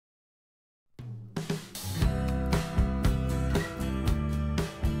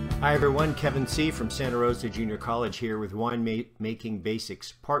Hi everyone, Kevin C. from Santa Rosa Junior College here with Making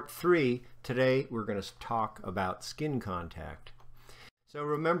Basics Part 3. Today we're going to talk about skin contact. So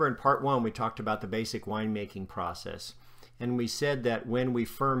remember in Part 1 we talked about the basic winemaking process, and we said that when we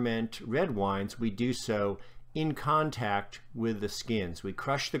ferment red wines we do so in contact with the skins. We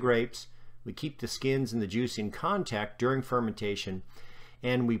crush the grapes, we keep the skins and the juice in contact during fermentation,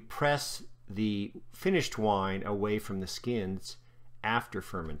 and we press the finished wine away from the skins after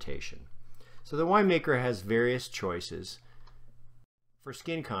fermentation. So the winemaker has various choices for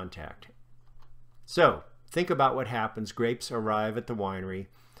skin contact. So think about what happens. Grapes arrive at the winery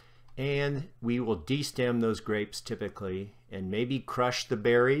and we will destem those grapes typically and maybe crush the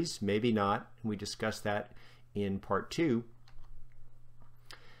berries, maybe not. We discussed that in Part 2.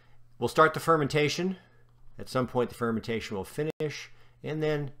 We'll start the fermentation. At some point the fermentation will finish, and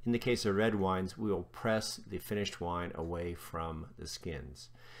then in the case of red wines we will press the finished wine away from the skins.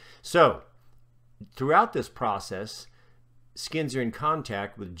 So throughout this process skins are in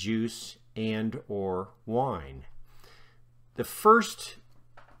contact with juice and or wine. The first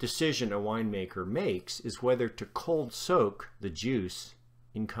decision a winemaker makes is whether to cold soak the juice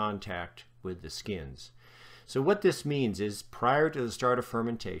in contact with the skins. So what this means is prior to the start of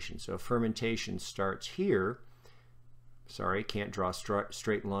fermentation, so fermentation starts here. Sorry, can't draw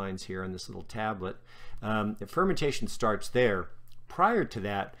straight lines here on this little tablet. The fermentation starts there. Prior to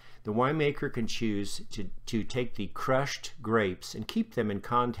that, the winemaker can choose to take the crushed grapes and keep them in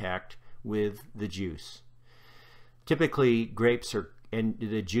contact with the juice. Typically, grapes are and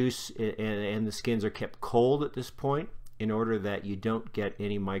the juice and the skins are kept cold at this point in order that you don't get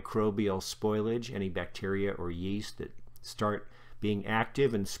any microbial spoilage, any bacteria or yeast that start being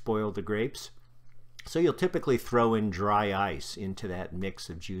active and spoil the grapes. So you'll typically throw in dry ice into that mix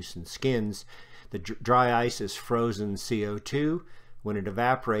of juice and skins. The dry ice is frozen CO2. When it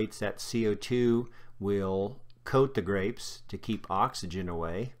evaporates, that CO2 will coat the grapes to keep oxygen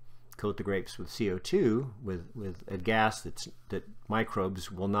away, coat the grapes with CO2 with a gas that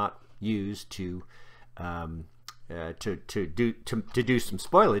microbes will not use to do some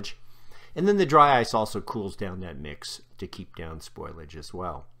spoilage. And then the dry ice also cools down that mix to keep down spoilage as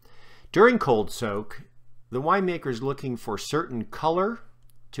well. During cold soak, the winemaker is looking for certain color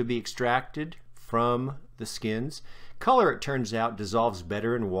to be extracted from the skins. Color, it turns out, dissolves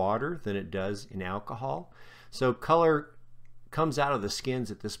better in water than it does in alcohol. So color comes out of the skins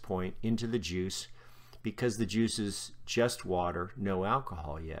at this point into the juice because the juice is just water, no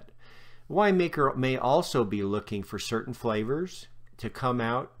alcohol yet. The winemaker may also be looking for certain flavors to come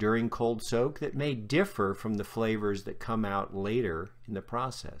out during cold soak that may differ from the flavors that come out later in the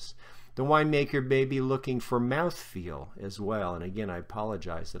process. The winemaker may be looking for mouthfeel as well. And again, I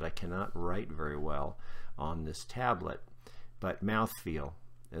apologize that I cannot write very well on this tablet, but mouthfeel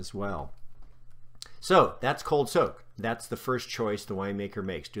as well. So that's cold soak. That's the first choice the winemaker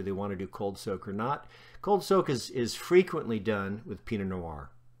makes. Do they want to do cold soak or not? Cold soak is frequently done with Pinot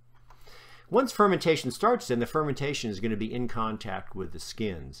Noir. Once fermentation starts, then the fermentation is going to be in contact with the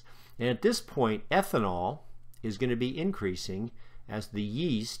skins. And at this point, ethanol is going to be increasing as the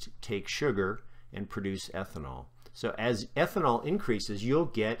yeast take sugar and produce ethanol. So as ethanol increases, you'll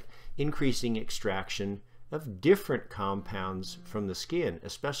get increasing extraction of different compounds from the skin,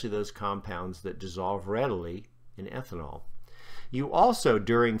 especially those compounds that dissolve readily in ethanol. You also,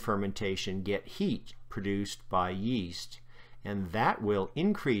 during fermentation, get heat produced by yeast, and that will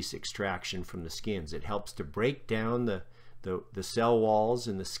increase extraction from the skins. It helps to break down the cell walls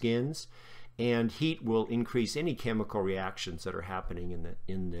in the skins, and heat will increase any chemical reactions that are happening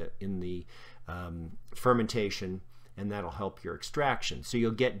in the fermentation, and that'll help your extraction. So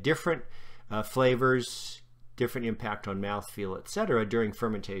you'll get different flavors, different impact on mouthfeel, etc. during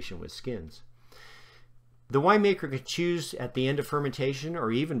fermentation with skins. The winemaker can choose at the end of fermentation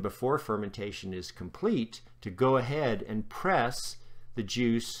or even before fermentation is complete to go ahead and press the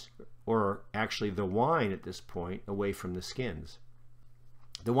juice, or actually the wine at this point, away from the skins.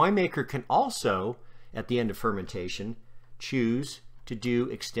 The winemaker can also, at the end of fermentation, choose to do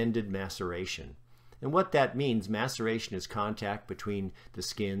extended maceration. And what that means, maceration is contact between the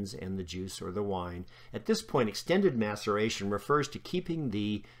skins and the juice or the wine. At this point, extended maceration refers to keeping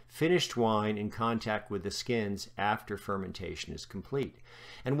the finished wine in contact with the skins after fermentation is complete.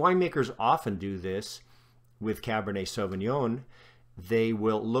 And winemakers often do this with Cabernet Sauvignon. They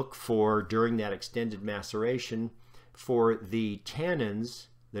will look for, during that extended maceration, for the tannins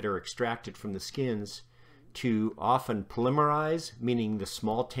that are extracted from the skins to often polymerize, meaning the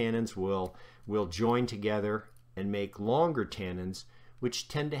small tannins will join together and make longer tannins, which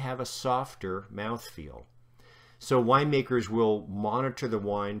tend to have a softer mouthfeel. So winemakers will monitor the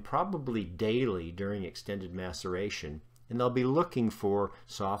wine probably daily during extended maceration, and they'll be looking for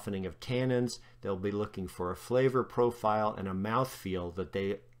softening of tannins. They'll be looking for a flavor profile and a mouthfeel that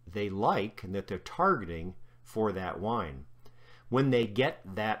they like and that they're targeting for that wine. When they get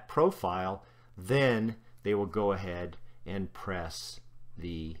that profile, then they will go ahead and press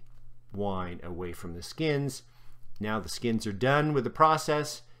the wine away from the skins. Now the skins are done with the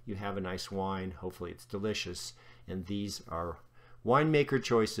process. You have a nice wine. Hopefully it's delicious. And these are winemaker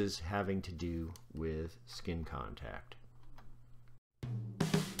choices having to do with skin contact.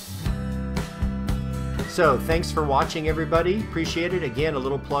 So thanks for watching, everybody. Appreciate it. Again, a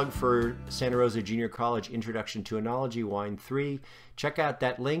little plug for Santa Rosa Junior College Introduction to Enology Wine 3. Check out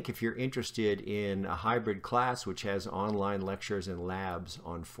that link if you're interested in a hybrid class which has online lectures and labs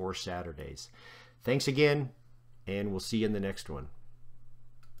on 4 Saturdays. Thanks again, and we'll see you in the next one.